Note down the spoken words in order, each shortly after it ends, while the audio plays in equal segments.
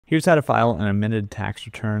Here's how to file an amended tax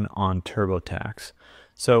return on TurboTax.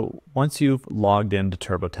 So once you've logged into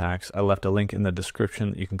TurboTax, I left a link in the description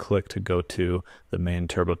that you can click to go to the main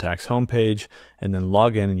TurboTax homepage and then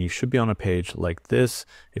log in, and you should be on a page like this.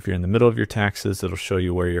 If you're in the middle of your taxes, it'll show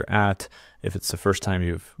you where you're at. If it's the first time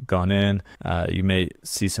you've gone in, you may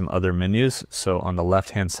see some other menus. So on the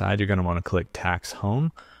left-hand side, you're going to want to click Tax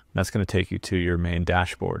Home. That's going to take you to your main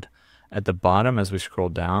dashboard. At the bottom, as we scroll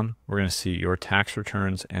down, we're going to see your tax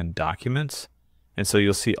returns and documents. And so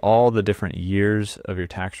you'll see all the different years of your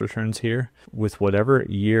tax returns here. With whatever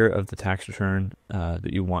year of the tax return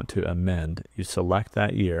that you want to amend, you select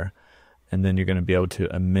that year, and then you're going to be able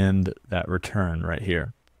to amend that return right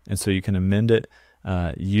here. And so you can amend it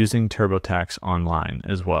using TurboTax Online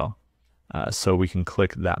as well. So we can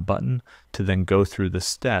click that button to then go through the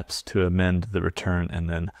steps to amend the return and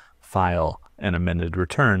then file an amended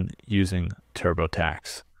return using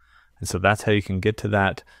TurboTax. And so that's how you can get to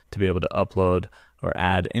that, to be able to upload or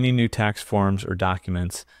add any new tax forms or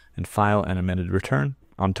documents and file an amended return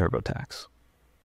on TurboTax.